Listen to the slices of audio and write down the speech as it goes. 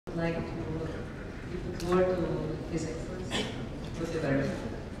I'd like to give the floor to His Excellency, Jose Barroso.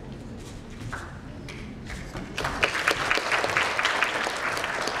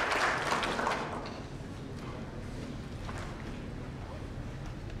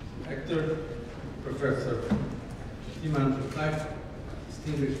 Rector, Professor Iman,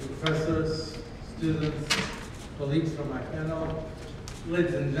 distinguished professors, students, colleagues from my panel,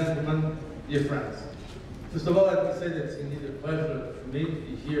 ladies and gentlemen, dear friends. First of all, let me say that it's indeed a pleasure for me to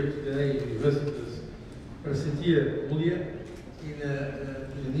be here today in University's Prasetiya Mulya in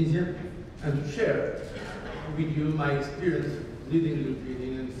Indonesia and to share with you my experience leading the European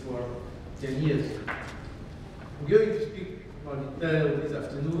Union for 10 years. I'm going to speak more detail this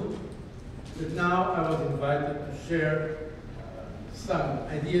afternoon, but now I was invited to share some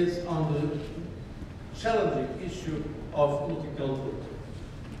ideas on the challenging issue of multiculturalism.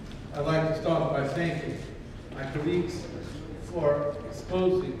 I'd like to start by thanking my colleagues for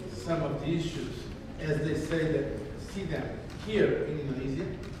exposing some of the issues as they say that see them here in Indonesia,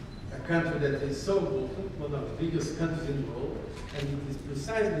 a country that is so important, one of the biggest countries in the world, and it is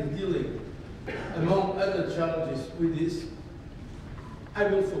precisely dealing, among other challenges, with this. I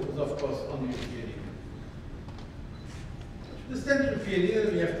will focus, of course, on the European Union. To understand the European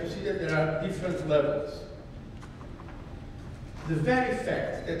Union, we have to see that there are different levels. The very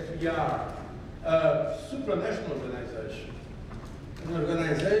fact that we are a supranational organization, an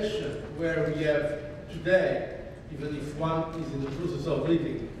organization where we have today, even if one is in the process of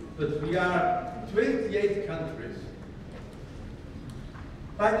leaving, but we are 28 countries,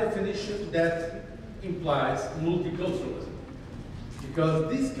 by definition that implies multiculturalism,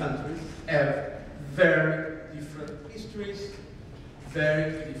 because these countries have very different histories,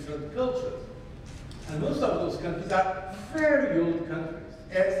 very different cultures. And most of those countries are very old countries,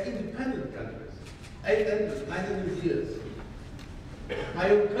 as independent countries, 800, 900 years. My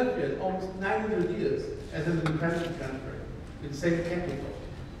own country has almost 900 years as an independent country, with the same capital,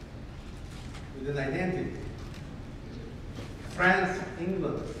 with an identity. France,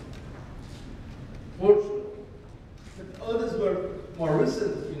 England, Portugal, but others were more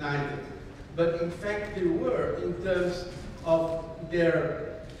recently united, but in fact they were, in terms of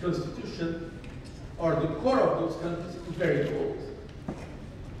their constitution, or the core of those countries, very old.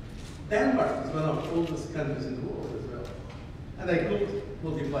 Denmark is one of the oldest countries in the world as well. And I could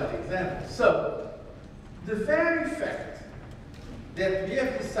multiply the examples. So, the very fact that we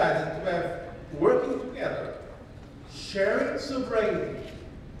have decided to have working together, sharing sovereignty,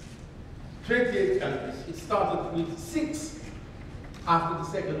 28 countries, it started with 6 after the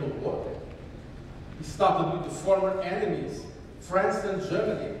Second World War. It started with the former enemies, France and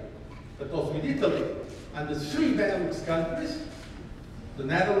Germany, but also with Italy, and the 3 Benelux countries, the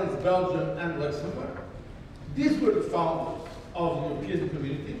Netherlands, Belgium, and Luxembourg. These were the founders of the European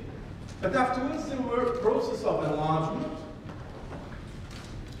community. But afterwards, there were a process of enlargement.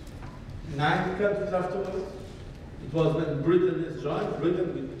 9 countries afterwards. It was when Britain has joined,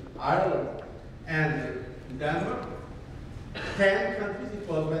 Britain with Ireland and Denmark. 10 countries, it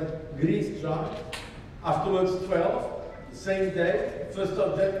was when Greece joined. Afterwards, 12, the same day, 1st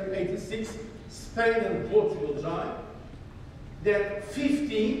of January 86, Spain and Portugal joined. Then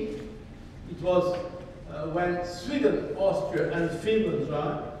 15, it was when Sweden, Austria, and Finland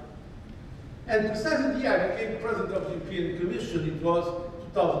joined. And precisely the year I became president of the European Commission, it was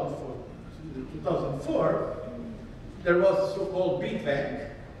 2004. In 2004, there was a so-called Big Bang.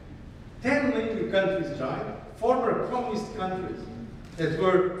 10 new countries joined, former communist countries that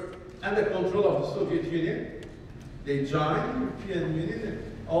were under control of the Soviet Union. They joined the European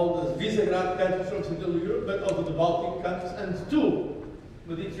Union, all the Visegrad countries from Central Europe, but also the Baltic countries, and 2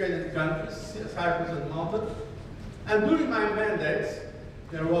 Mediterranean countries, Cyprus and Malta. And during my mandates,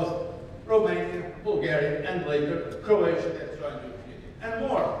 there was Romania, Bulgaria, and later Croatia that joined the European Union. And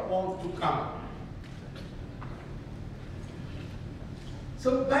more want to come.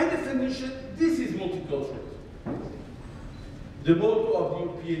 So by definition, this is multiculturalism. The motto of the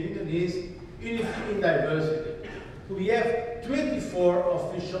European Union is unity in diversity. We have 24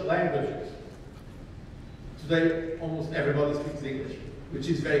 official languages. Today, almost everybody speaks English, which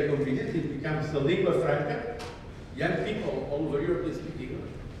is very convenient. It becomes the lingua franca. Young people all over Europe speak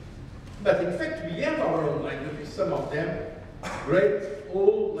English. But in fact, we have our own languages, some of them great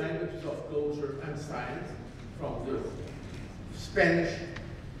old languages of culture and science, from the Spanish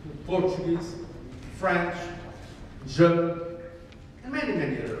to Portuguese, French, German, and many,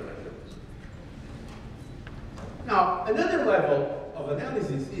 many other languages. Now, another level of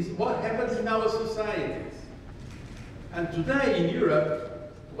analysis is what happens in our societies. And today in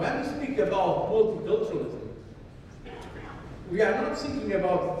Europe, when we speak about multiculturalism, we are not thinking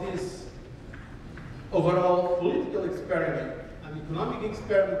about this overall political experiment, an economic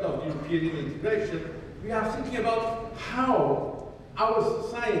experiment of European integration. We are thinking about how our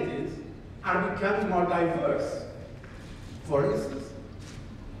societies are becoming more diverse. For instance,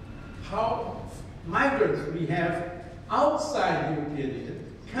 how migrants we have outside the European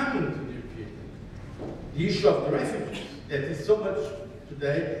Union coming to the European Union. The issue of the refugees, that is so much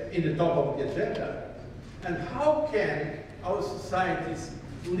today in the top of the agenda. And how can our societies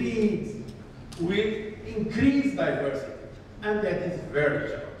lead with increased diversity? And that is very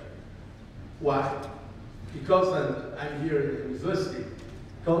challenging. Why? Because I'm here in the university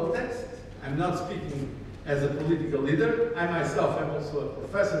context. I'm not speaking as a political leader. I myself am also a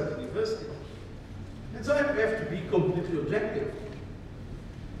professor at the university. And so I have to be completely objective.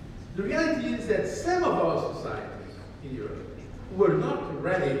 The reality is that some of our societies in Europe were not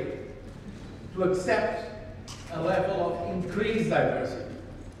ready to accept a level of increased diversity.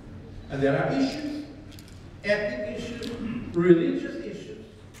 And there are issues, ethnic issues, religious issues,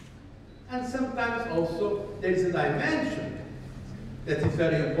 and sometimes also there is a dimension that is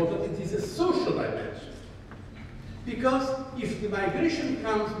very important. It is a social dimension. Because if the migration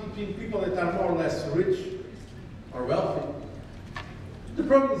comes between people that are more or less rich or wealthy, the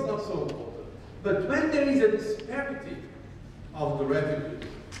problem is not so important. But when there is a disparity of the revenues,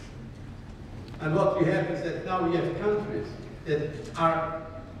 and what we have is that now we have countries that are,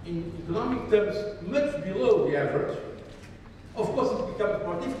 in economic terms, much below the average. Of course, it becomes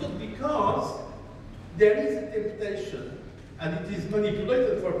more difficult because there is a temptation, and it is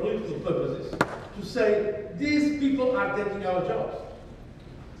manipulated for political purposes, to say, these people are taking our jobs.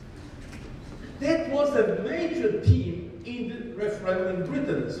 That was a major theme in the referendum in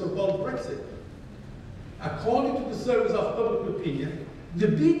Britain, the so-called Brexit. According to the Service of Public Opinion, the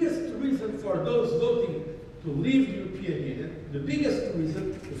biggest reason for those voting to leave the European Union, the biggest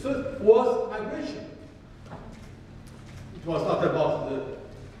reason, the first, was migration. It was not about the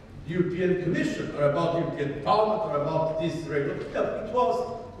European Commission, or about the European Parliament, or about this regulation. No, it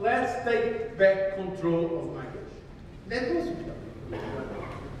was, let's take back control of migration. That was it.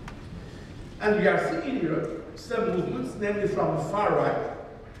 And we are seeing in Europe some movements, namely from the far right,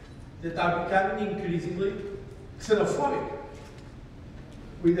 that are becoming increasingly xenophobic,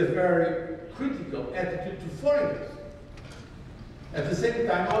 with a very critical attitude to foreigners. At the same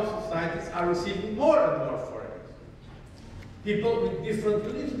time, our societies are receiving more and more foreigners. People with different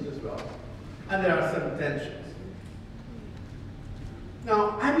religions as well. And there are some tensions.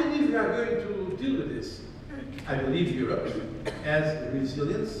 Now, I believe we are going to deal with this. I believe Europe has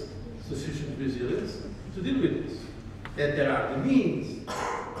resilience, sufficient resilience, to deal with this. That there are the means,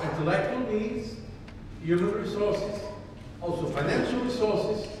 intellectual means, human resources, also financial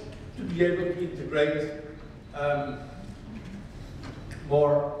resources, to be able to integrate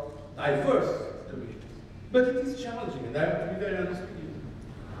more diverse communities. But it is challenging, and I have to be very honest with you.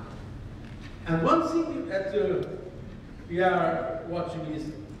 And one thing that we are watching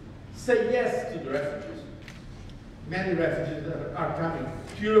is say yes to the refugees. Many refugees are coming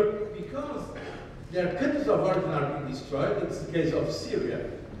to Europe because their countries of origin are being destroyed. It's the case of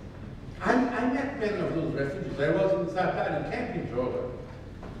Syria. I met many of those refugees. I was in the Zaatari camp in Jordan.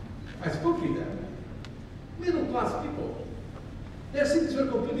 I spoke with them. Middle-class people. Their cities were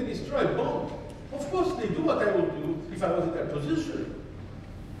completely destroyed, bombed. Of course, they do what I would do if I was in their position.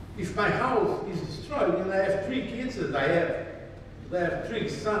 If my house is destroyed and I have 3 kids and I have 3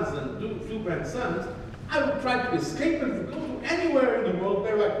 sons and 2 grandsons, I would try to escape and to go to anywhere in the world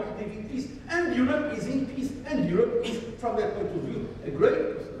where I could live in peace. And Europe is in peace. And Europe is, from that point of view, a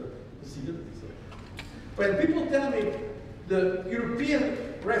great possibility. When people tell me the European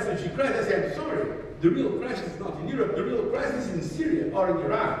refugee crisis, I say, I'm sorry, the real crisis is not in Europe. The real crisis is in Syria, or in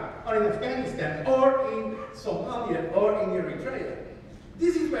Iraq, or in Afghanistan, or in Somalia, or in Eritrea.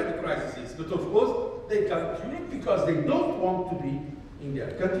 This is where the crisis is. But of course, they come to Europe because they don't want to be in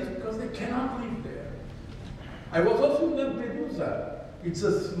their countries, because they cannot live there. I was also in Lampedusa. It's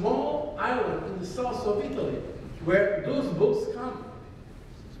a small island in the south of Italy, where those boats come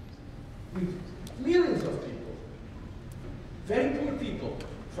with millions of people, very poor people,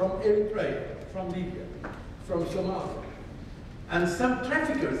 from Eritrea, from Libya, from Somalia. And some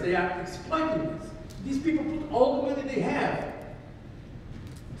traffickers, they are exploiting this. These people put all the money they have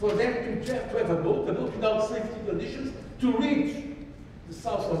for them to have a boat without safety conditions, to reach the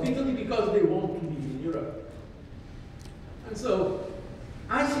south of Italy because they want to live in Europe. And so,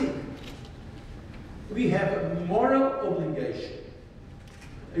 I think we have a moral obligation,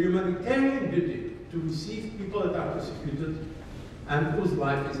 a humanitarian duty to receive people that are persecuted and whose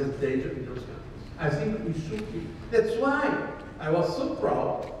life is in danger in those countries. I think we should be. That's why I was so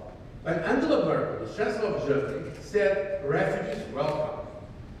proud when Angela Merkel, the Chancellor of Germany, said, refugees welcome.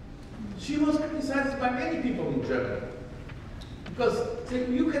 She was criticized by many people in Germany because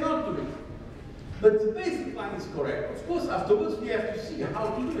you cannot do it. But the basic line is correct. Of course, afterwards we have to see how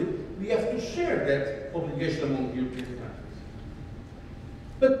to do it. We have to share that obligation among European countries.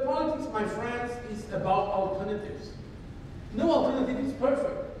 But politics, my friends, is about alternatives. No alternative is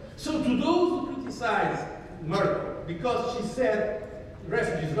perfect. So to those who criticize Merkel because she said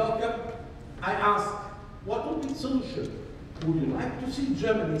refugees welcome, I ask, what would be the solution? Would you like to see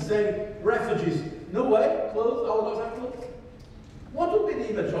Germany say refugees, no way, close, our doors are closed? What would be the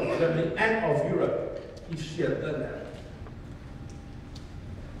image of Germany and of Europe if she had done that?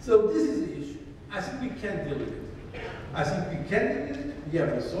 So this is the issue. I think we can deal with it. I think we can deal with it. We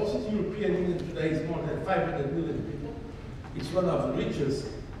have resources. The European Union today is more than 500 million people. It's one of the richest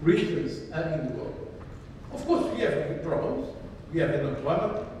regions in the world. Of course, we have big problems. We have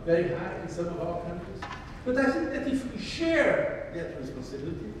unemployment very high in some of our countries. But I think that if we share that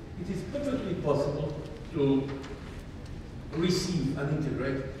responsibility, it is perfectly possible to receive and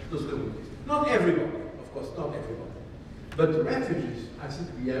integrate those communities. Not everyone, of course, not everyone. But the refugees, I think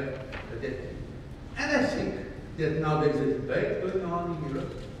we have a debt. And I think that now there is a debate going on in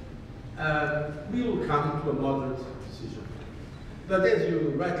Europe. We will come to a moderate decision. But as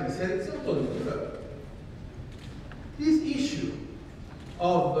you rightly said, it's not only Europe. This issue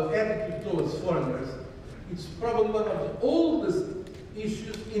of attitude towards foreigners, it's probably one of the oldest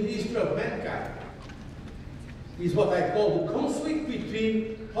issues in the history of mankind. Is what I call the conflict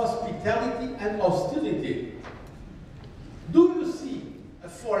between hospitality and hostility. Do you see a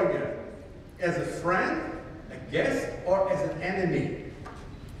foreigner as a friend, a guest, or as an enemy?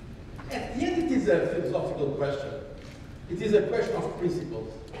 At the end, it is a philosophical question. It is a question of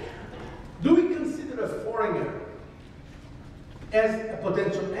principles. Do we consider a foreigner as a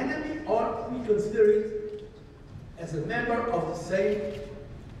potential enemy, or do we consider it as a member of the same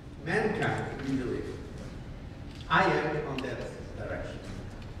mankind we believe? I am on that direction.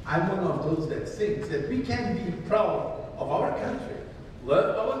 I'm one of those that thinks that we can be proud of our country,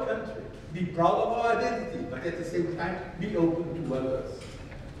 love our country, be proud of our identity, but at the same time be open to others.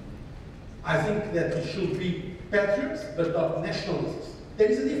 I think that we should be patriots, but not nationalists. There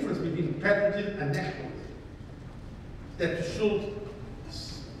is a difference between patriotism and nationalism. That we should,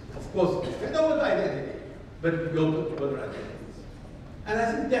 of course, defend our identity, but be open to other identities. And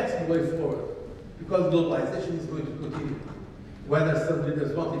I think that's the way forward. Because globalization is going to continue, whether some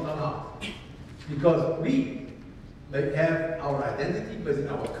leaders want it or not. Because we may have our identity based in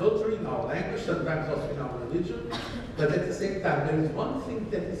our culture, in our language, sometimes also in our religion, but at the same time, there is one thing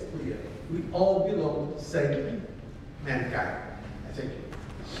that is clear. We all belong to the same mankind. Thank you.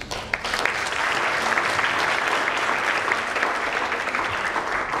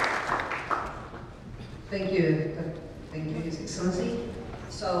 Thank you. Thank you, His Excellency.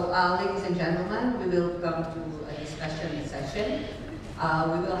 So, ladies and gentlemen, we will come to a discussion session.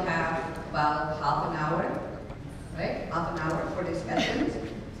 We will have about half an hour, right? Half an hour for discussions.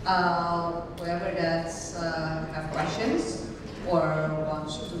 Whoever does have questions or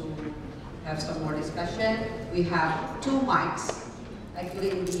wants to have some more discussion, we have 2 mics,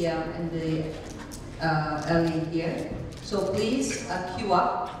 actually in the alley here. So please queue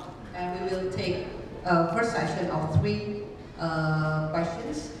up, and we will take first session of 3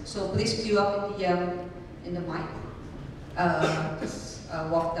 questions. So please queue up in the mic. Just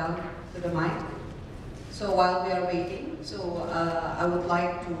walk down to the mic. So while we are waiting, so I would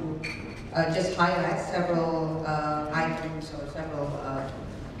like to just highlight several items or several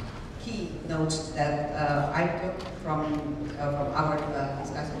key notes that I took from our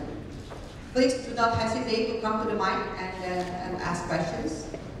discussion. Please do not hesitate to come to the mic and ask questions.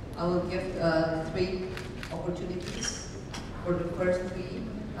 I will give 3 opportunities for the first 3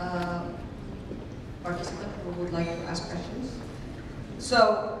 participants who would like to ask questions.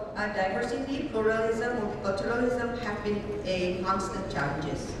 So, diversity, pluralism, multiculturalism have been a constant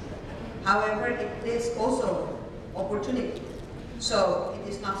challenges. However, it is also opportunity. So, it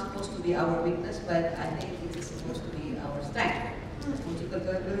is not supposed to be our weakness, but I think it is supposed to be our strength.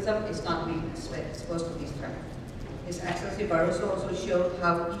 Multiculturalism is not weakness, but it's supposed to be strength. His Excellency Barroso also showed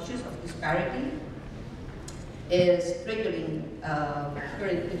how issues of disparity is triggering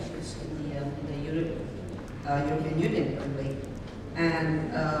current issues in the European Union currently.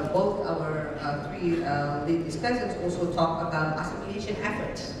 And both our 3 lead discussants also talk about assimilation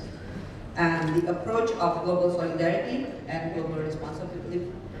efforts and the approach of global solidarity and global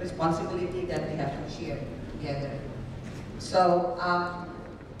responsibility that we have to share together. So,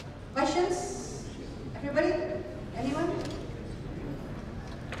 questions? Everybody? Anyone?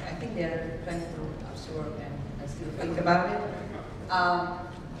 they're trying to absorb and still think about it.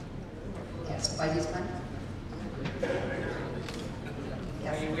 Yes, by this one.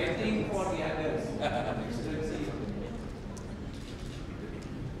 Are you waiting for the others? Excellency.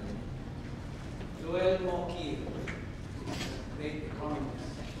 Joel Moki, great economist,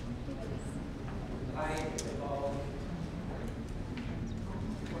 write about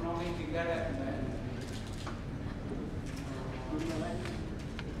economic development,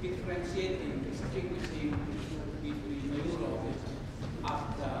 differentiating, distinguishing between Europe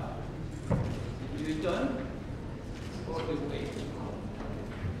after Newton all the way,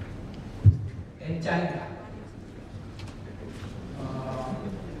 and China.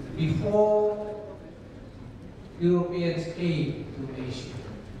 Before Europeans came to Asia,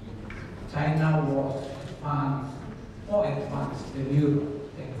 China was more advanced than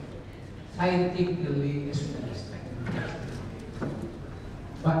Europe, scientifically as well as technologically.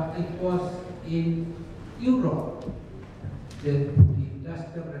 But it was in Europe that the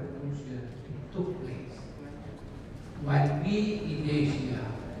Industrial Revolution took place, while we in Asia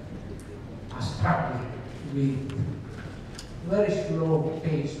are struggling with very slow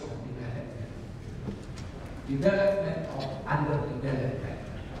pace of development of underdevelopment.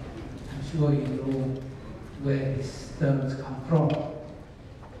 I'm sure you know where these terms come from.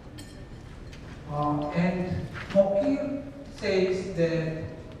 And Mokir says that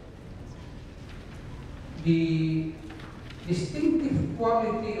the distinctive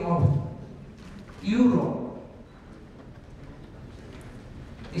quality of Europe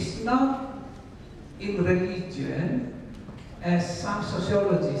is not in religion, as some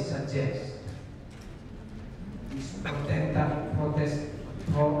sociologists suggest. It's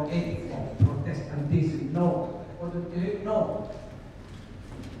Protestantism, no. No.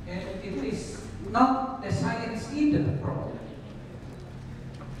 And it is not the science either the problem.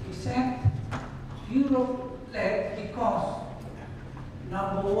 He said Europe led because,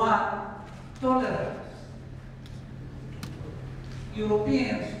 number one, tolerance.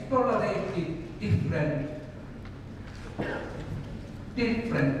 Europeans tolerated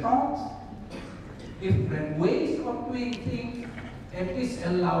different thoughts, different ways of doing things, and this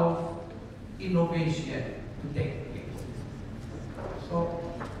allows innovation to take place. So,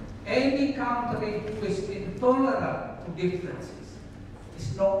 any country who is intolerant to differences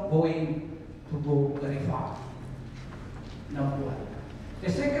is not going to go very far. Number one.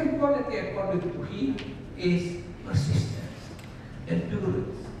 The second quality, according to him, is persistence,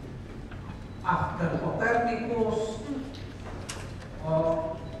 endurance. After Copernicus,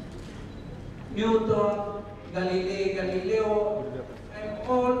 Newton, Galileo, and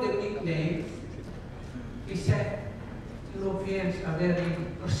all the big names, he said Europeans are very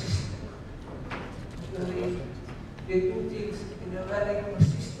persistent. They do things in a very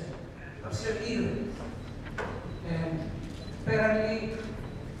persistent, perseverance. And apparently,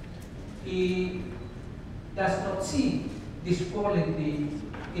 he does not see this quality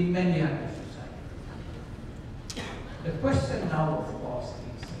in many other societies. The question now, of course,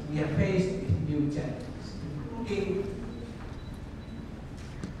 is we are faced with new challenges, including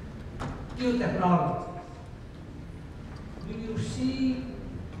new technologies. Do you see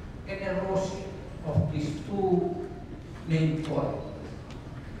an erosion of these two main qualities,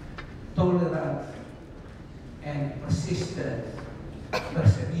 tolerance and persistence,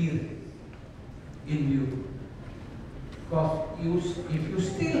 perseverance in you? Because if you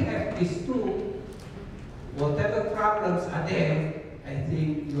still have these two, whatever problems are there, I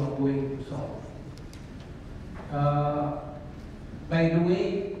think you are going to solve. By the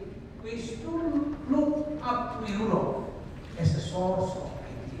way, we still look up to Europe as a source of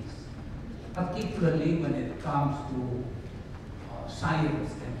ideas, particularly when it comes to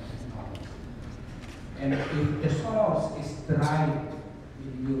science and technology. And if the source is dry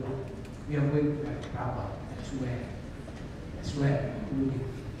in Europe, we are going to have trouble as well, including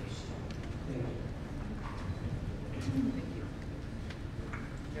Asia. Thank you.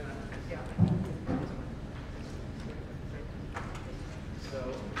 So,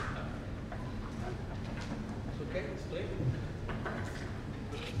 it's okay, explain.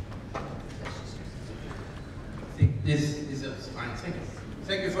 I think this is fine. Thank you.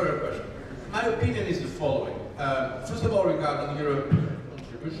 Thank you for your question. My opinion is the following. First of all, regarding Europe's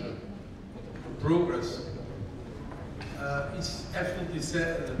contribution to progress, it's absolutely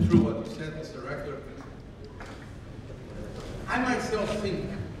true what you said, Mr. Rector. I myself think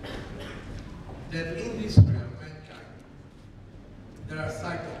that in the history of mankind, there are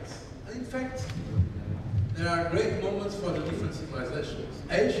cycles. And in fact, there are great moments for the different civilizations.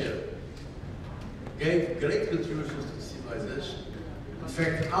 Asia gave great contributions to civilization.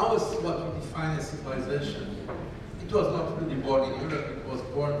 fact, ours, what we define as civilization, it was not really born in Europe, it was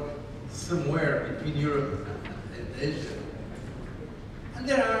born somewhere between Europe and Asia. And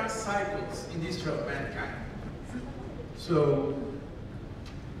there are cycles in the history of mankind. So,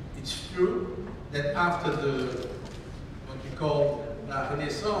 it's true that after what we call la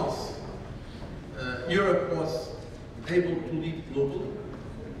Renaissance, Europe was able to lead globally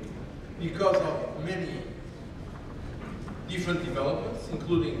because of many different developments,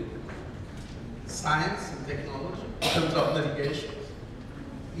 including science and technology, in terms of navigation,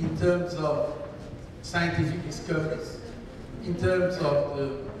 in terms of scientific discoveries, in terms of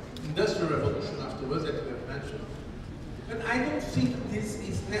the Industrial Revolution afterwards that we have mentioned. But I don't think this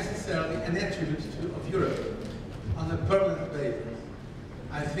is necessarily an attribute of Europe on a permanent basis.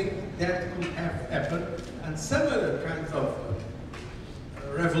 I think that could have happened, and some other kinds of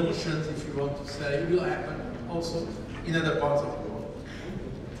revolutions, if you want to say, will happen also in other parts of the world.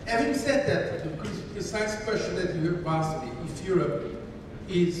 Having said that, the precise question that you have asked me, if Europe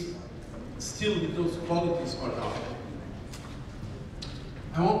is still with those qualities or not,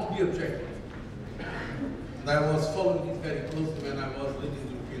 I want to be objective. And I was following it very closely when I was leading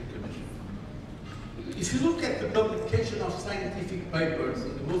the European Commission. If you look at the publication of scientific papers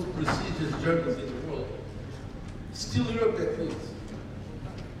in the most prestigious journals in the world, still Europe that leads,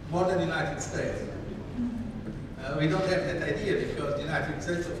 more than the United States. We don't have that idea because the United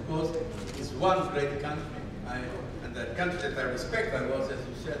States, of course, is one great country. And the country that I respect, I was, as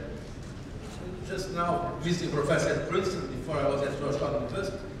you said, just now visiting professor at Princeton before I was at Georgetown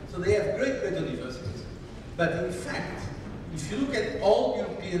University. So they have great universities. But in fact, if you look at all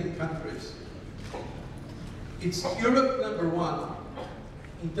European countries, it's Europe #1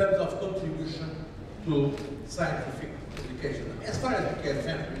 in terms of contribution to scientific publication. As far as we can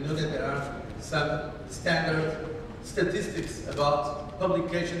remember, we know that there are some standard statistics about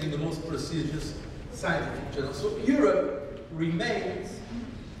publication in the most prestigious scientific journals. So Europe remains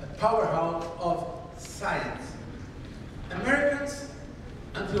a powerhouse of science. Americans,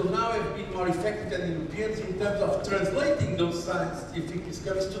 until now, have been more effective than Europeans in terms of translating those scientific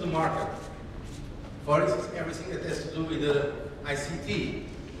discoveries to the market. For instance, everything that has to do with the ICT,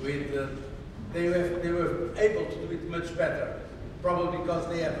 they were able to do it much better, probably because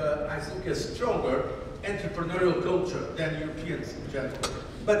they have, I think, a stronger entrepreneurial culture than Europeans in general.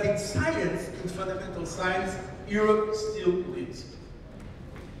 But in science, in fundamental science, Europe still leads.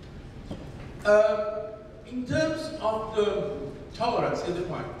 In terms of the tolerance is the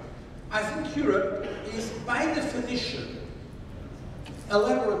point. I think Europe is, by definition, a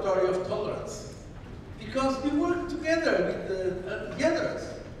laboratory of tolerance, because we work together with the others,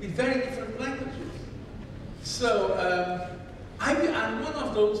 with very different languages. So I'm one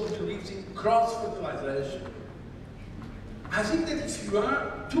of those who believes in cross-fertilization. I think that if you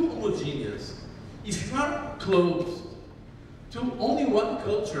are too homogeneous, if you are closed to only one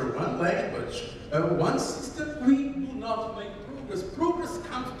culture, one language, one system, we do not make progress. Progress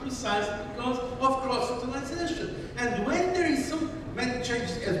comes precisely because of cross-fertilization. And when there is so many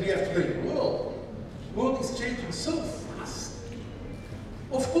changes as we have today in the world is changing so fast.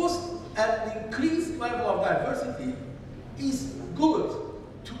 Of course, an increased level of diversity is good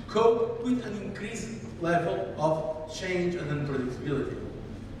to cope with an increased level of change and unpredictability.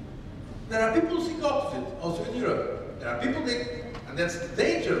 There are people who think opposite, also in Europe. There are people that, and that's the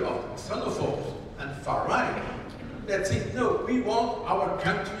danger of xenophobes and far right, that think, no, we want our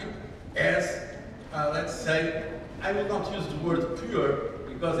country as, let's say, I will not use the word pure,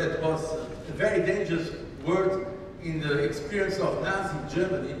 because that was a very dangerous word in the experience of Nazi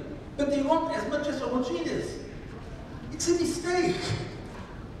Germany, but they want as much as homogeneous. It's a mistake,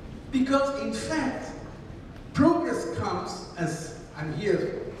 because in fact, progress comes, as I'm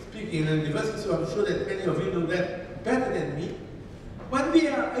here speaking in a university, so I'm sure that many of you know that better than me, when we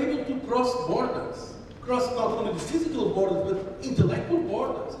are able to cross borders, cross not only the physical borders, but intellectual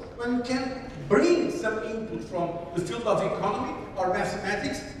borders, when we can bring some input from the field of economy or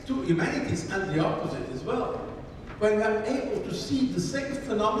mathematics to humanities, and the opposite as well. When we are able to see the same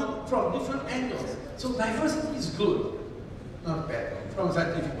phenomenon from different angles. So diversity is good, not bad, from a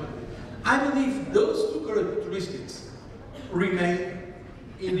scientific point of view. I believe those two characteristics remain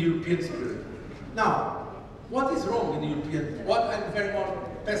in the European spirit. Now, what is wrong in the European? What I'm very more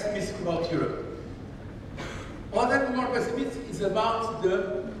pessimistic about Europe. What I'm more pessimistic is about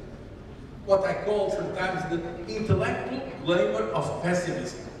what I call sometimes the intellectual glamour of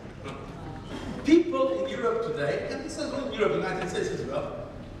pessimism. People in Europe today, and this is not in Europe, the United States as well,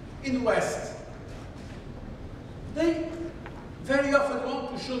 in the West, they very often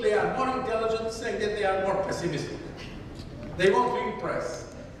want to show they are more intelligent, saying that they are more pessimistic. They want to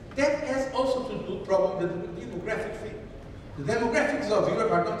impress. That has also to do probably with the demographic thing. The demographics of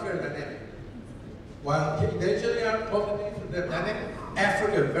Europe are not very dynamic. While in Asia they are positive, they're dynamic.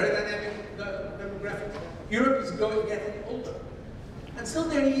 Africa, very dynamic demographic. Europe is getting older. And so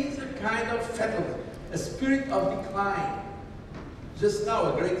there is a kind of fatality, a spirit of decline. Just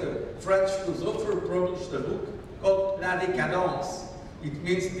now, a great French philosopher published a book called La Décadence. It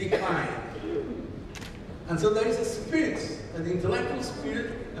means decline. And so there is a spirit, an intellectual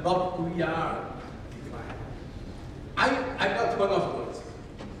spirit about who we are decline. I'm not one of those.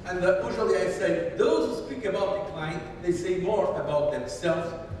 And usually I say, those who speak about decline, they say more about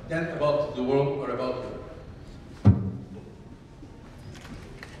themselves than about the world or about Europe.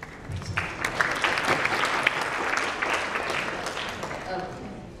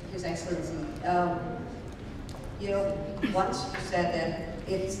 His Excellency, you know, once you said that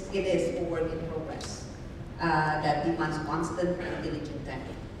it is a work in progress that demands constant and diligent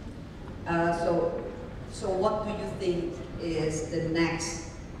thinking. So what do you think is the next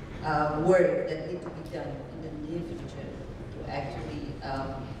work that needs to be done in the near future to actually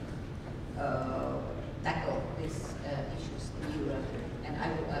tackle these issues in Europe? And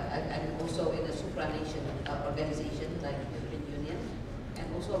also in a supranational organization like the European Union. And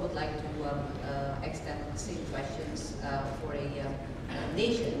also I would like to extend the same questions for a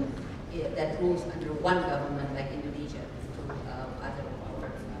nation that rules under one government like Indonesia to other of our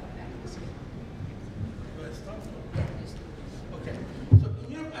countries. Yeah, please. Okay. So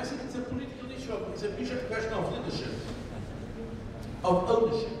in Europe, I think it's a political issue. It's a question of leadership, of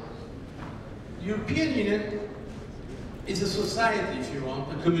ownership. The European Union is a society, if you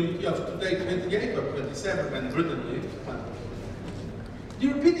want, a community of today 28 or 27 when Britain leaves. The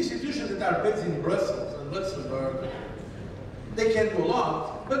European institutions that are based in Brussels and Luxembourg, they can do a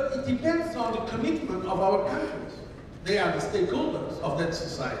lot, but it depends on the commitment of our countries. They are the stakeholders of that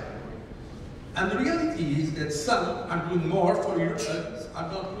society. And the reality is that some are doing more for Europe, others are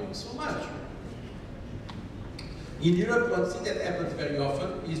not doing so much. In Europe, one thing that happens very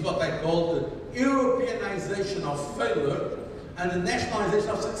often is what I call the Europeanization of failure and the nationalization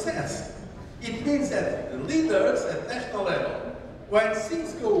of success. It means that the leaders at national level, when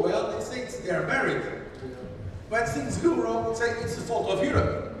things go well, they say it's their merit. When things go wrong, they say it's the fault of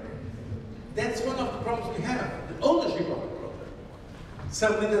Europe. That's one of the problems we have, the ownership of the problem.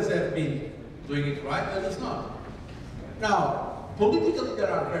 Some leaders have been doing it right, others not. Now, politically there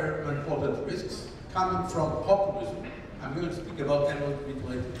are very important risks coming from populism. I'm going to speak about them a little bit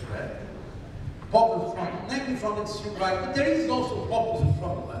later today. Populism, namely from the extreme right, but there is also populism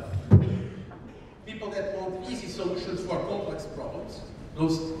from the left. People that want easy solutions for complex problems,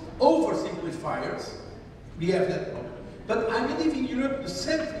 those oversimplifiers, we have that problem. But I believe in Europe, the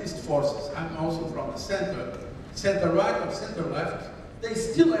centrist forces, I'm also from the center right or center left, they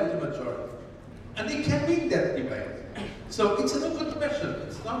still have the majority. And they can win that debate. So it's an open question.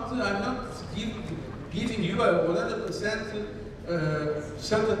 It's not, I'm not giving you a 100%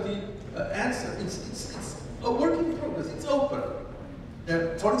 certainty answer. It's a work in progress. It's open.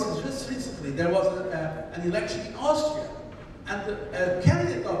 For instance, just recently there was an election in Austria, and a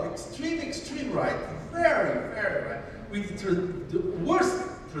candidate of extreme right, very right, with the worst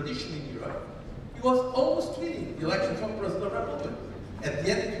tradition in Europe, he was almost winning the election for President of the Republic. At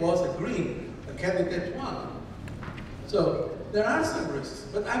the end, it was a Green, a candidate won. So there are some risks,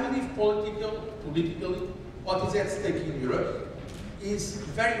 but I believe politically, what is at stake in Europe is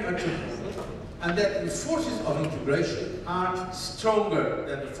very much important, and that the forces of integration are stronger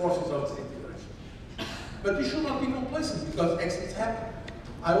than the forces of disintegration. But we should not be complacent because exits happen.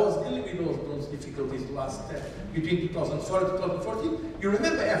 I was dealing with those difficulties last between 2004 and 2014. You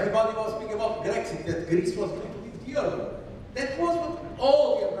remember everybody was speaking about Brexit, that Greece was going to leave the euro. That was what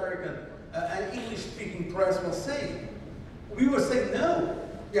all the American and English-speaking press was saying. We were saying, no,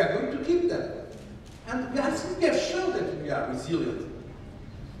 we are going to keep them. And I think we have shown that we are resilient.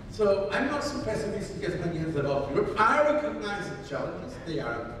 So I'm not so pessimistic as many others about Europe. I recognize the challenges. They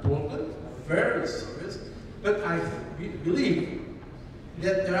are important, very serious, but I believe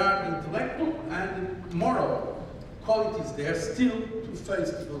that there are intellectual and moral qualities there still to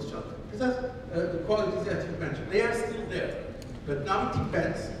face those challenges. Because the qualities that you mentioned, they are still there. But now it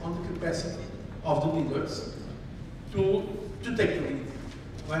depends on the capacity of the leaders to take the lead.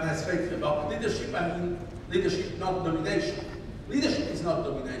 When I speak about leadership, I mean leadership, not domination. Leadership is not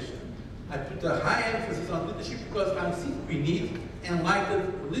domination. I put a high emphasis on leadership because I think we need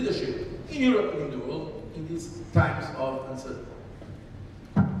enlightened leadership in Europe and in the world in these times of uncertainty.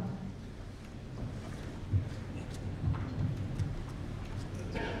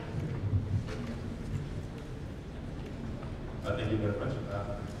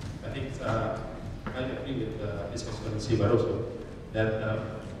 I agree with His Excellency Barroso that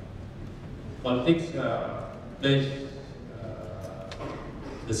politics plays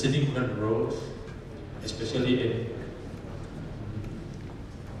the significant role, especially in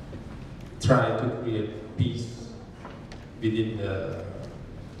trying to create peace within the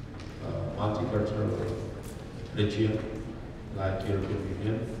multicultural region like European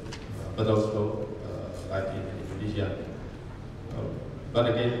Union, but also like in Indonesia. But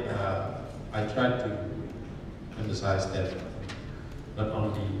again, I try to emphasize that not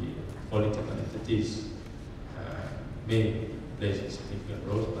only political entities may play a significant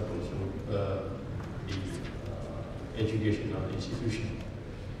role, but also the educational institution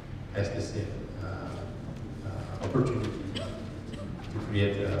has the same opportunity to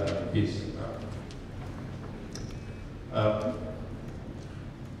create peace.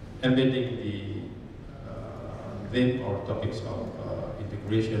 Embedding the theme or topics of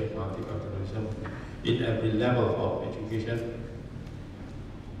integration, multiculturalism in every level of education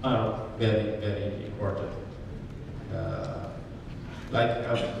are very, very important.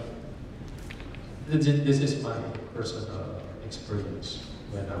 This is my personal experience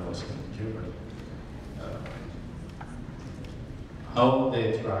when I was in Germany. How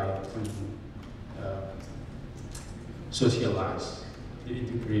they try to socialize the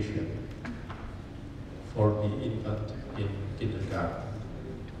integration for the infant in kindergarten.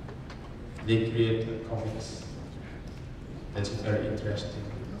 They create comics that's very interesting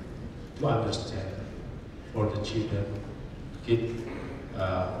to understand for the children,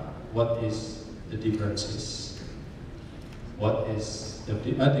 what is the differences, what is the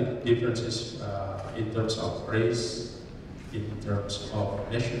differences in terms of race, in terms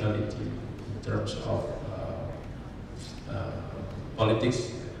of nationality, in terms of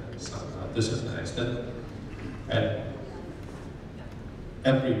politics, to a certain extent, and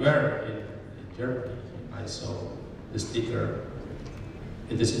everywhere in Germany I saw the sticker,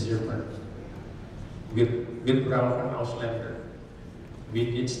 it is in German, wir brauchen Ausländer, we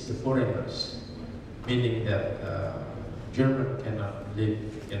need the foreigners, meaning that German cannot live,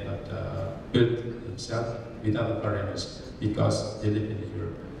 cannot build themselves without foreigners because they live in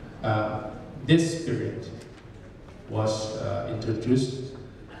Europe. This spirit was introduced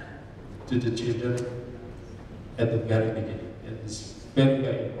to the children at the very beginning, and it's very,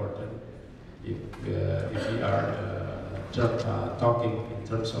 very important if we are talking in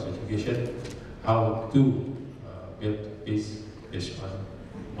terms of education, how to build peace based on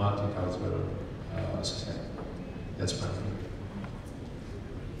multicultural society. That's my view.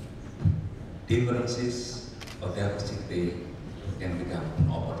 Differences or diversity can become an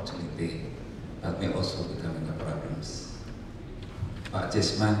opportunity, but may also become problems. Pak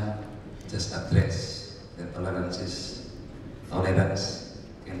Jesman just addressed that tolerance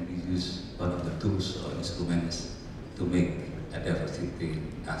can be used one of the tools or instruments to make a diversity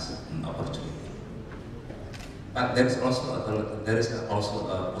as an opportunity. But there is also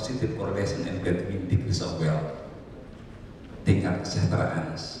a positive correlation in between degrees of wealth, tingkat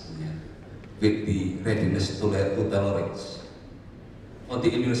kesejahteraan, with the readiness to tolerate. For the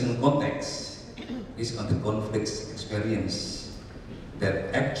Indonesian context, is on the conflicts experience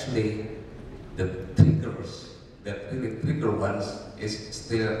that actually the triggers that really trigger ones is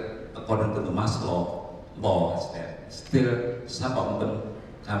still, according to the Maslow law, that still some of them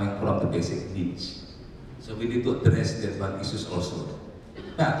coming from the basic needs. So we need to address that one issues also.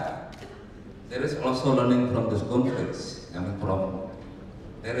 But there is also learning from those conflicts coming from,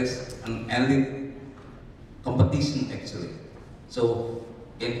 there is an elite competition actually. So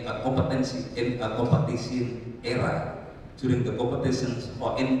in a competition era, during the competitions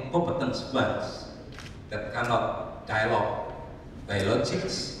for incompetence ones that cannot dialogue by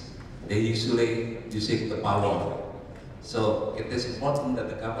logics, they usually using the power. So it is important that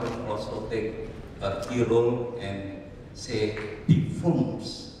the government also take a key role and say be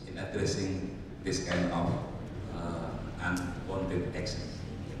firms in addressing this kind of unwanted action.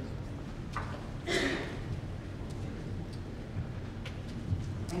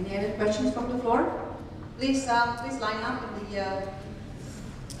 Any other questions from the floor? Please, please line up in the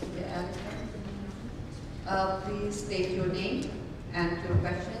please state your name and your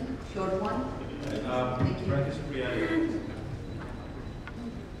question. Short one. Thank you.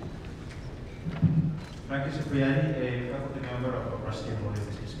 Frankie Supriyadi, a faculty member of Prasetiya Mulya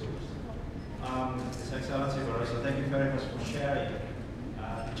University. His Excellency Barroso, thank you very much for sharing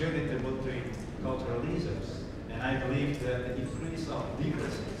the journey to multiculturalisms. And I believe that the increase of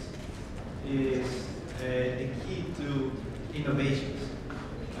differences is the key to innovations.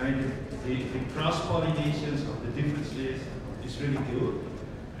 I mean, the cross-pollinations of the differences is really good,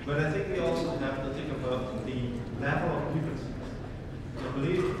 But I think we also have to think about the level of differences. I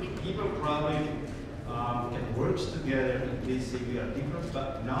believe people probably can work together and they say we are different,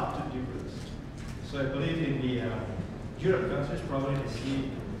 but not too different. So I believe in the Europe countries, probably they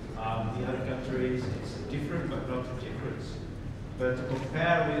see the other countries, it's different, but not too different. But to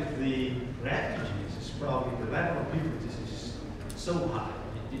compare with the refugees, it's probably the level of differences is so high,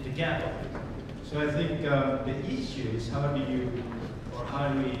 the gap of it. So I think the issue is how do we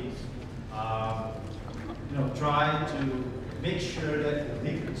try to make sure that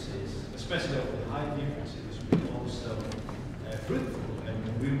the differences, especially of the high differences, will also fruitful and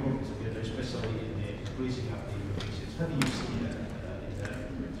we work together, especially in the increasing of the innovations. How do you see that in that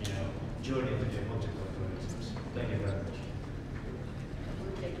journey to the multiculturalism? Thank you very much.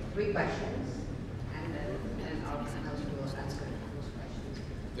 We'll take 3 questions, and then our panelists will answer those questions.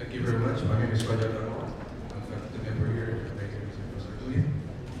 Thank you very much. My name is Raja Dharma. I'm faculty member here at University.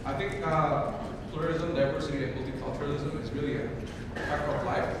 I think pluralism, diversity, and multiculturalism is really a fact of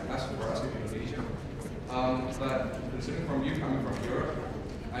life. That's for us in Indonesia. But considering from you coming from Europe,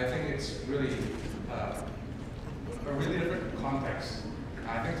 I think it's really a really different context.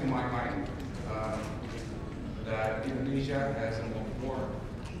 I think to my mind that Indonesia has a more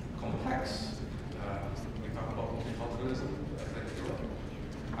complex when we talk about multiculturalism than Europe.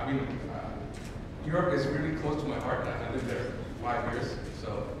 I mean, Europe is really close to my heart. I lived there 5 years,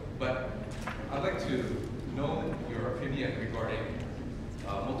 but I'd like to know your opinion regarding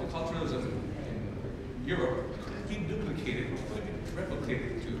multiculturalism in Europe. Could it be duplicated or could it be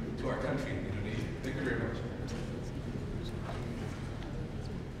replicated to our country, Indonesia? Thank you very much.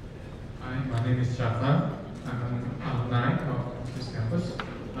 Hi, my name is Jakarta. I'm an alumni of this campus.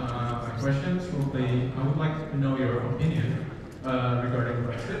 My questions will be, I would like to know your opinion regarding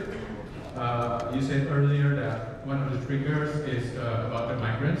Brexit. You said earlier that one of the triggers is about the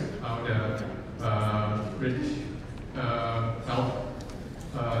migrants, how the British felt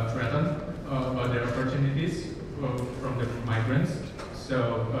threatened about their opportunities from the migrants.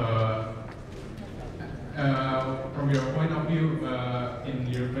 So, from your point of view in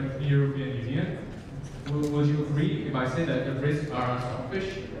the European Union, would you agree if I say that the Brits are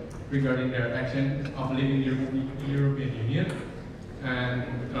selfish regarding their action of leaving the European Union? And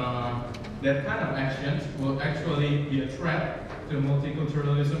that kind of actions will actually be a threat to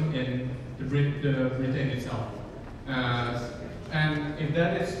multiculturalism in the Britain itself. And if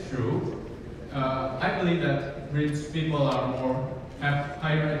that is true, I believe that British people have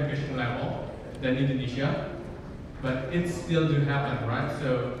higher education level than Indonesia, but it still do happen, right?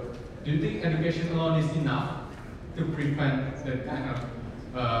 So, do you think education alone is enough to prevent that kind of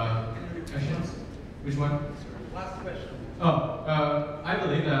actions? Which one? Last question. I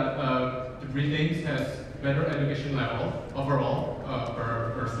believe that the Britain has better education level overall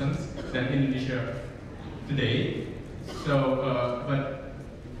per person than Indonesia today. So, but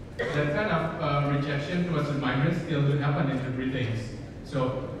that kind of rejection towards the migrants still do happen in the Britain.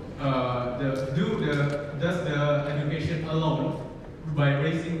 So, does the education alone, by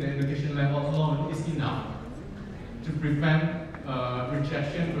raising the education level alone, is enough to prevent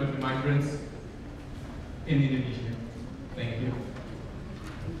rejection towards the migrants in Indonesia? Thank you.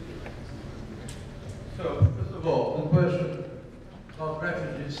 So, first of all, the question of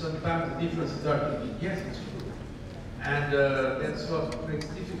refugees, sometimes the differences are to be yes, it's true. And that's what makes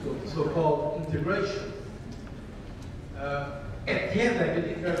difficult, so-called integration. At the end, I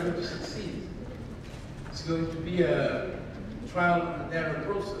believe we are going to succeed. It's going to be a trial and error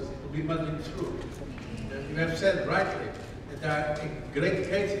process. It will be muddling through. You have said rightly that there are great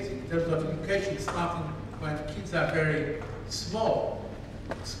cases in terms of education starting when kids are very small,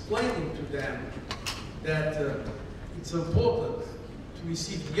 explaining to them that it's important to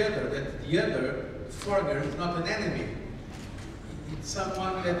receive the other, that the other, the foreigner, is not an enemy. It's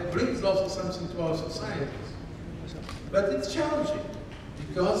someone that brings also something to our society. But it's challenging,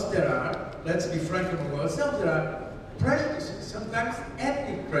 because there are, let's be frank among ourselves, there are prejudices, sometimes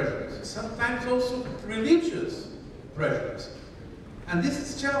ethnic prejudices, sometimes also religious prejudices. And this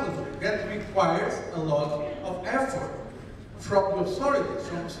is challenging. That requires a lot of effort from the authorities,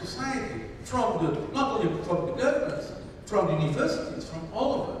 from society, not only from the governments, from the universities, from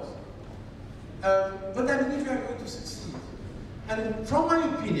all of us. But I believe we are going to succeed. And from my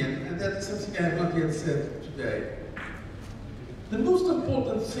opinion, and that is something I have not yet said today, the most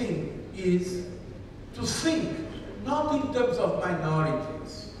important thing is to think not in terms of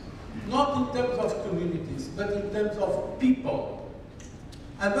minorities, not in terms of communities, but in terms of people.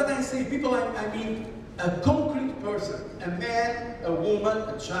 And when I say people, I mean a concrete person, a man, a woman,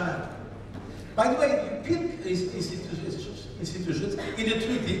 a child. By the way, the European institutions. In the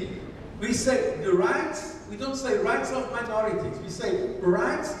treaty, we say the rights, we don't say rights of minorities, we say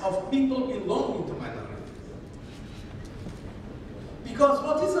rights of people belonging to minorities. Because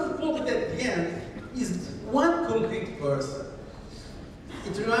what is important at the end is one concrete person.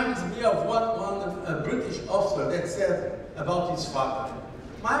 It reminds me of one British officer that said about his father,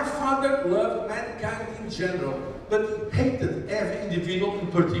 "My father loved mankind in general, but he hated every individual in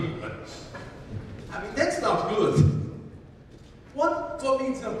particular." I mean, that's not good. What for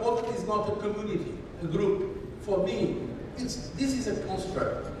me is important is not a community, a group. For me, this is a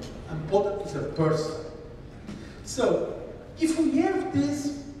construct. Important is a person. So, if we have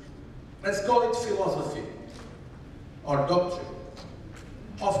this, let's call it philosophy or doctrine,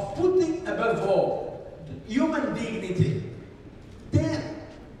 of putting above all human dignity, then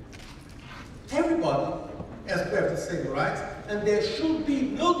everybody has to have the same rights, and there should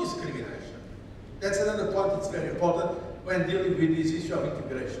be no discrimination. That's another point that's very important when dealing with this issue of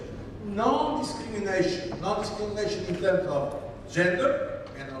integration. Non-discrimination. Non-discrimination in terms of gender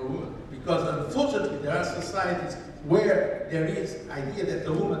and a woman. Because unfortunately there are societies where there is idea that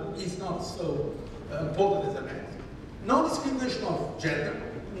the woman is not so important as a man. Non-discrimination of gender,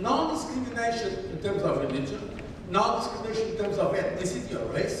 non-discrimination in terms of religion, non-discrimination in terms of ethnicity or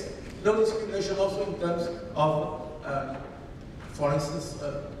race, non-discrimination also in terms of, for instance,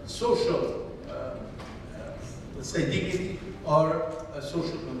 social, let's say, dignity or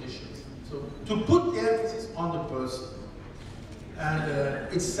social conditions. So to put the emphasis on the person.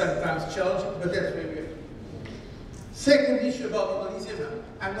 And it's sometimes challenging, but that's where we are. Second issue about Indonesia,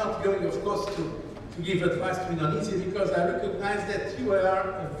 I'm not going, of course, to give advice to Indonesia because I recognize that you are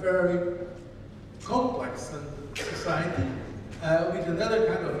a very complex society with another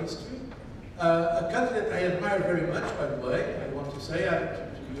kind of history. A country that I admire very much, by the way, I want to say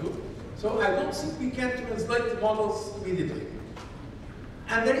to you. So I don't think we can translate the models immediately.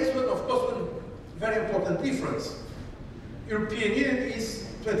 And there is, of course, one very important difference. European Union is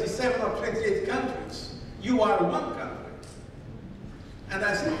 27 or 28 countries. You are one country. And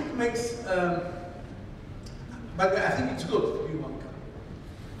I think it makes, but I think it's good to be one country.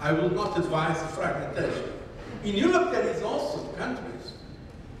 I will not advise fragmentation. In Europe, there is also countries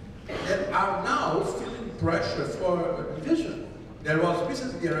that are now feeling pressure for division. There was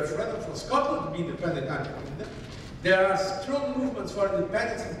recently a referendum for Scotland to be independent country. There are strong movements for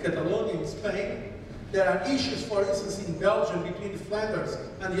independence in Catalonia in Spain. There are issues, for instance, in Belgium between Flanders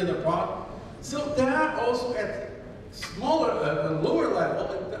and the other part. So there are also at smaller, lower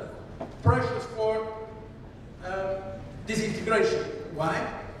level, pressures for disintegration. Why?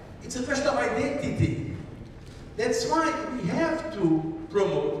 It's a question of identity. That's why we have to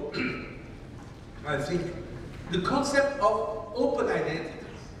promote, I think, the concept of open identities.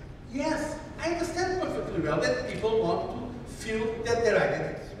 Yes, I understand perfectly well that people want to feel that their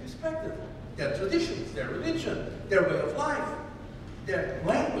identity is respected. Their traditions, their religion, their way of life, their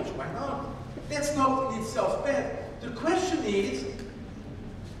language, why not? That's not in itself bad. The question is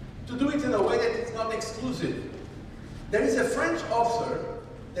to do it in a way that is not exclusive. There is a French author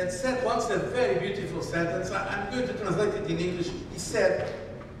that said once a very beautiful sentence, I'm going to translate it in English. He said,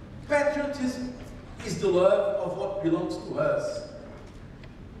 patriotism is the love of what belongs to us.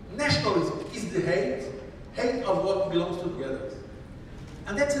 Nationalism is the hate of what belongs to the others.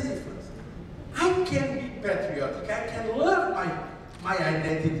 And that's the difference. I can be patriotic, I can love my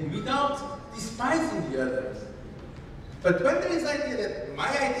identity without despising the others. But when there is the idea that my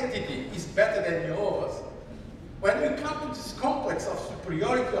identity is better than yours, when we come to this complex of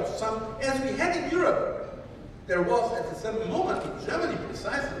superiority of some, as we had in Europe, there was at some moment in Germany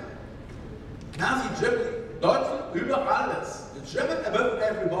precisely, Nazi Germany, Deutschland über alles, the German above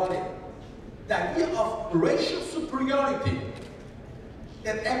everybody. The idea of racial superiority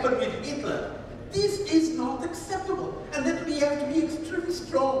that happened with Hitler, this is not acceptable. And then we have to be extremely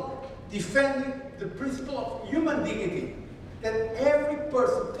strong, defending the principle of human dignity, that every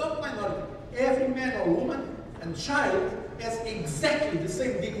person, not minority, every man or woman and child has exactly the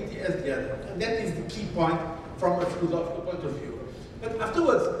same dignity as the other. And that is the key point from a philosophical point of view. But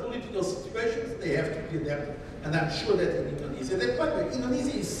afterwards, political situations, they have to be adapted. And I'm sure that in Indonesia, that by the way,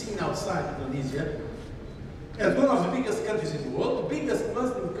 Indonesia is seen outside Indonesia as one of the biggest countries in the world, the biggest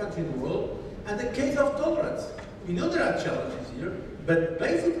Muslim country in the world, and the case of tolerance. We know there are challenges here, but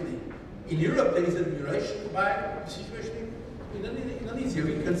basically, in Europe there is admiration by the situation in Indonesia.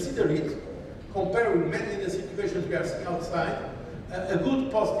 We consider it, compared with many of the situations we are seeing outside, a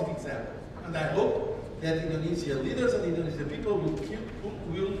good positive example. And I hope that Indonesian leaders and Indonesian people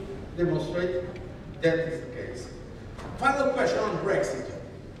will demonstrate that is the case. Final question on Brexit.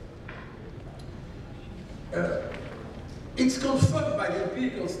 It's confirmed by the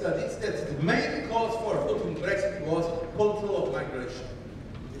empirical studies that the main cause for voting Brexit was control of migration.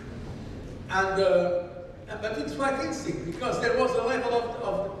 But it's quite interesting because there was a level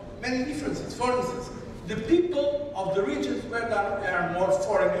of many differences. For instance, the people of the regions where there are more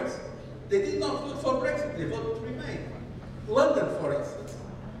foreigners, they did not vote for Brexit, they voted to remain. London, for instance.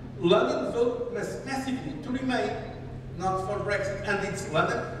 London voted massively to remain, not for Brexit. And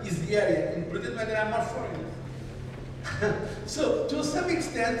London is the area in Britain where there are more foreigners. So, to some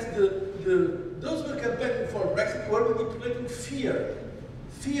extent, those who were campaigning for Brexit were manipulating fear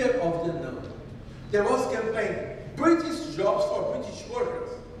of the unknown. There was campaign, British jobs for British workers.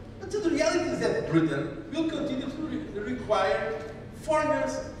 But the reality is that Britain will continue to require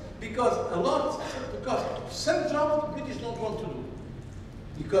foreigners because some jobs the British don't want to do.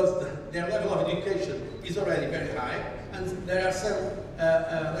 Because their level of education is already very high, and there are some,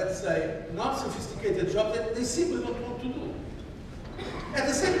 let's say, not sophisticated jobs that they simply don't want to do. At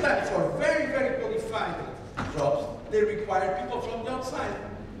the same time, for very, very qualified jobs, they require people from the outside.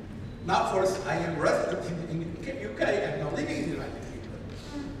 Now, of course, I am resident in the UK, I'm not living in the United Kingdom,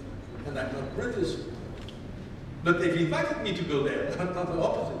 and I'm not British. But they've invited me to go there, not the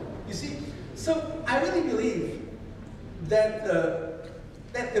opposite. You see? So I really believe that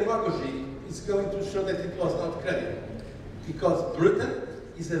that demagogy is going to show that it was not credible. Because Britain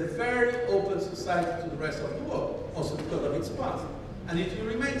is a very open society to the rest of the world, also because of its past. And it will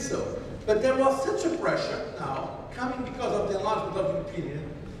remain so. But there was such a pressure now, coming because of the enlargement of the European Union,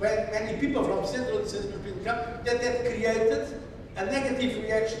 when many people from Central and Central European come, that created a negative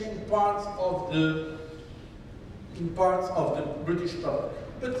reaction in parts of the British public.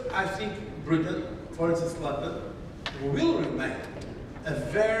 But I think Britain, for instance London, will remain a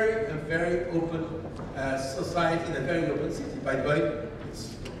very open society and a very open city. By the way,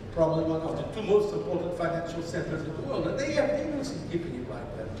 it's probably one of the two most important financial centers in the world, and they have interested in keeping it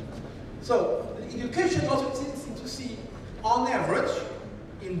like that. So, the education also it's interesting to see, on average,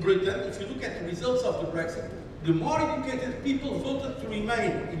 in Britain, if you look at the results of the Brexit, the more educated people voted to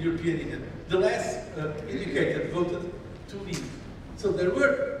remain in the European Union, the less educated voted to leave. So there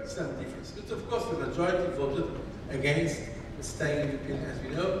were some differences. But of course, the majority voted against staying in the European Union, as we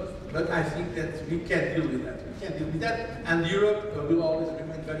know. But I think that we can deal with that. We can deal with that, and Europe will always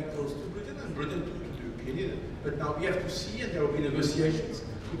remain very close to Britain, and Britain to the European Union. But now we have to see, and there will be negotiations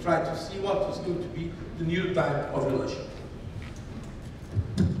to try to see what is going to be the new type of relation.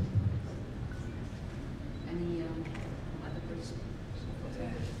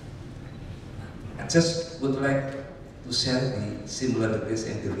 I just would like to share the similarities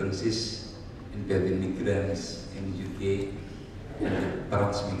and differences in between migrants in the UK and the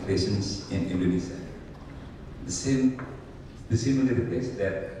transmigrations in Indonesia. The similarities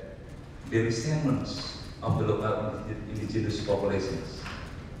that the resentments of the local indigenous populations.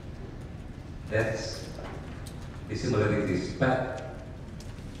 That's the similarities. But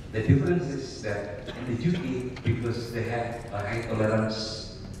the difference is that in the UK, because they have a high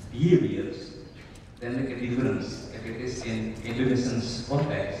tolerance behaviors, then make a difference if it is in Indonesian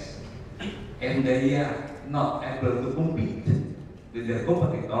context, and they are not able to compete with their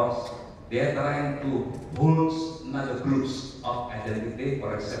competitors. They are trying to hold another groups of identity,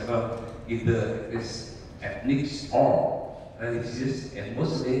 for example, either it is ethnic or religious, and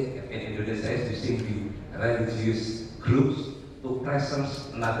mostly in Indonesia is using the religious groups to pressure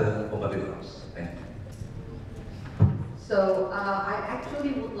another competitors. Thank you. So I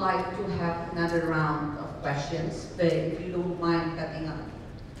actually would like to have another round of questions, but if you don't mind cutting up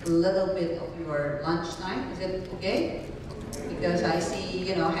a little bit of your lunchtime, is it okay? Because I see,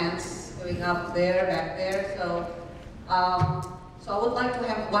 hands going up there, back there. So, so I would like to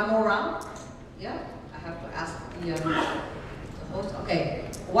have one more round. Yeah, I have to ask the host. Okay,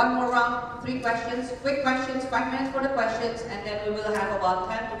 one more round, 3 questions, quick questions, 5 minutes for the questions, and then we will have about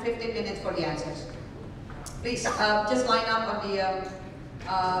 10 to 15 minutes for the answers. Please, just line up on the,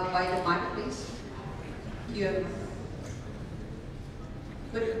 by the mic, please. You.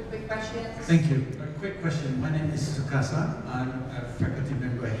 Quick questions. Thank you. A quick question. My name is Sukasa. I'm a faculty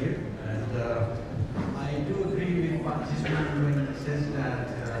member here, and I do agree with what Jose Manuel when he says that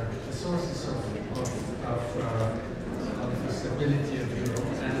the sources of the stability of Europe,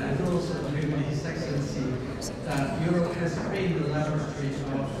 and I do also agree with His Excellency that Europe has been the laboratory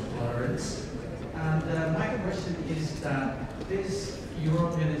of tolerance. And my question is that this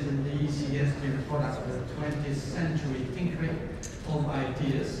Europeanism, the EC, has been a product of the 20th century tinkering of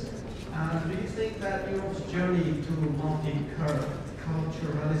ideas. Do you think that Europe's journey to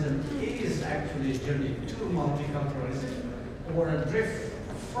multiculturalism is actually a journey to multiculturalism or a drift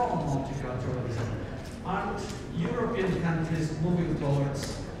from multiculturalism? And European countries moving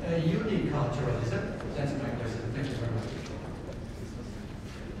towards uniculturalism? That's my question. Thank you very much.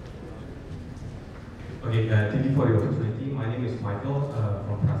 Okay, thank you for the opportunity. My name is Michael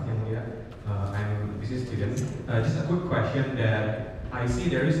from Prasetiya Mulya. I'm a business student. Just a quick question that I see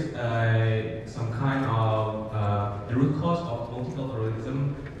there is some kind of the root cause of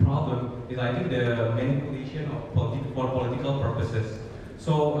multiculturalism problem is I think the manipulation of for political purposes.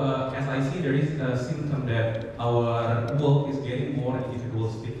 So as I see there is a symptom that our world is getting more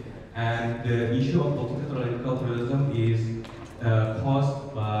individualistic, and the issue of multiculturalism is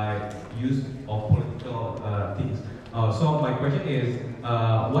caused by use of political things. So my question is,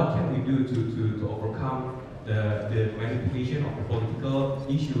 what can we do to overcome the manipulation of the political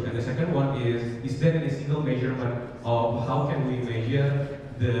issue? And the second one is there any single measurement of how can we measure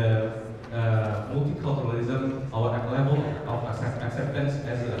the multiculturalism, our level of acceptance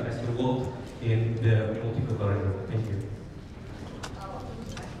as the world in the multiculturalism? Thank you.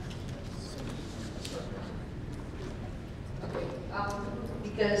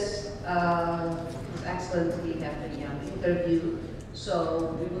 Because it was excellent we have the interview, so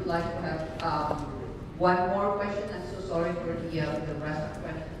we would like to have one more question. I'm so sorry for the rest of the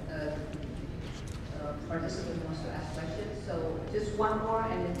participant who wants to ask questions. So just one more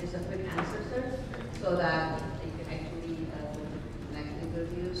and then just a quick answer, sir, so that you can actually do the next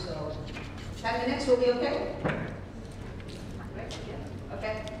interview. So 10 minutes will be okay? Right? Yeah.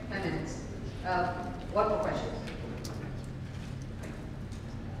 Okay, 10 minutes. One more question.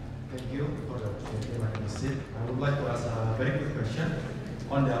 Thank you for the opportunity, my name is Sid. I would like to ask a very quick question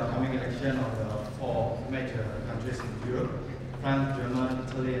on the upcoming election of the 4 major countries in Europe, France, Germany,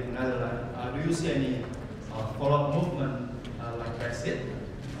 Italy, and Netherlands. Do you see any follow-up movement like Brexit?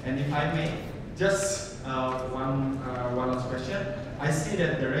 And if I may, just one last question. I see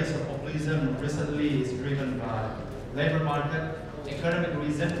that the rise of populism recently is driven by labor market, economic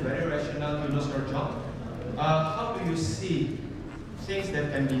reason, very rational to lose your job. How do you see things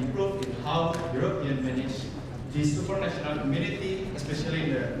that can be improved in how Europeans manage the supranational community, especially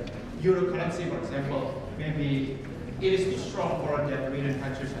in the euro currency, for example? Maybe it is too strong for the Mediterranean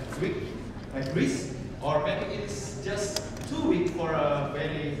countries like Greece, or maybe it is just too weak for a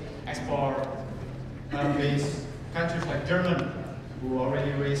very export-based countries like Germany, who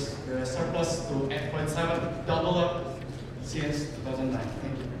already raised the surplus to 8.7, double up since 2009.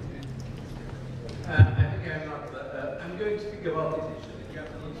 Thank you. I think I'm not. I'm going to speak about this issue in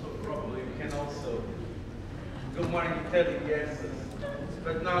Japanese, so probably we can also go more in detail in the answers.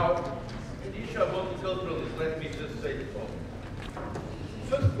 But now, in the issue of multiculturalism, let me just say the following.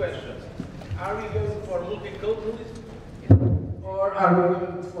 First question: are we going for multiculturalism, or are we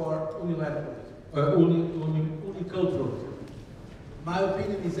going for unilateralism, uniculturalism? My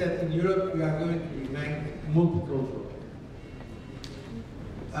opinion is that in Europe we are going to remain multicultural.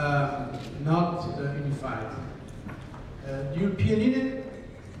 Not unified. The European Union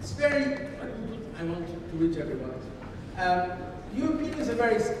is very, I want to reach everyone. European Union is a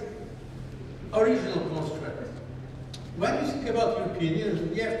very original construct. When you think about European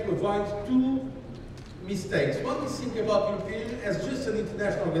Union, you have to avoid 2 mistakes. One is think about European Union as just an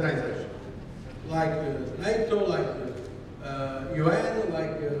international organization, like NATO, like UN,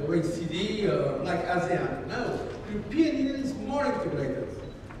 like OECD, like ASEAN. No, European Union is more integrated.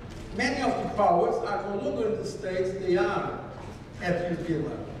 Many of the powers are no longer in the states, they are at European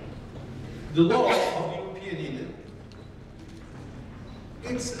level. The law of the European Union,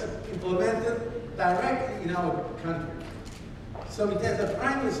 it's implemented directly in our country. So it has a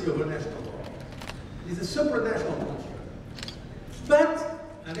primacy over national law. It is a supranational construct. But,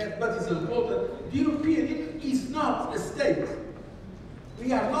 and that but is important, the European Union is not a state.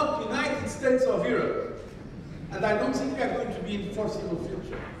 We are not United States of Europe. And I don't think we are going to be in the foreseeable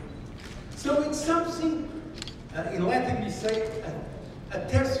future. So it's something, in Latin we say, a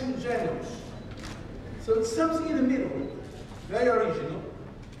tertium genus. So it's something in the middle, very original,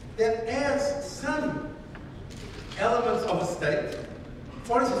 that has some elements of a state.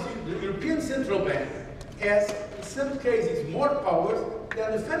 For instance, the European Central Bank has, in some cases, more powers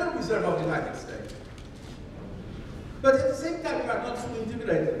than the Federal Reserve of the United States. But at the same time, we are not fully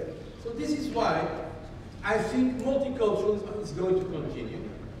integrated. So this is why I think multiculturalism is going to continue.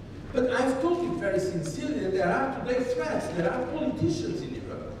 But I've told you very sincerely that there are today threats, there are politicians in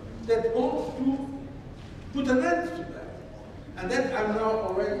Europe that want to put an end to that. And then I'm now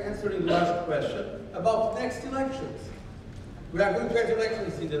already answering the last question about next elections. We are going to have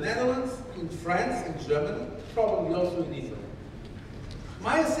elections in the Netherlands, in France, in Germany, probably also in Italy.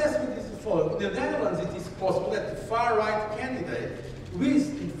 My assessment is the following. In the Netherlands, it is possible that the far-right candidate, who is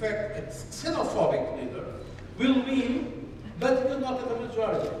in fact a xenophobic leader, will win, but it will not have a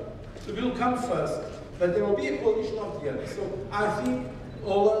majority. So we will come first, but there will be a coalition of the others. So I think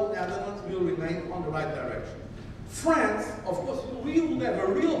Holland, Netherlands will remain on the right direction. France, of course, we will have a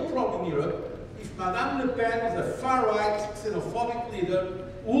real problem in Europe if Madame Le Pen is a far-right xenophobic leader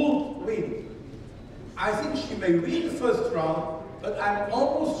who would win. I think she may win the first round, but I'm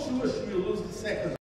almost sure she will lose the second.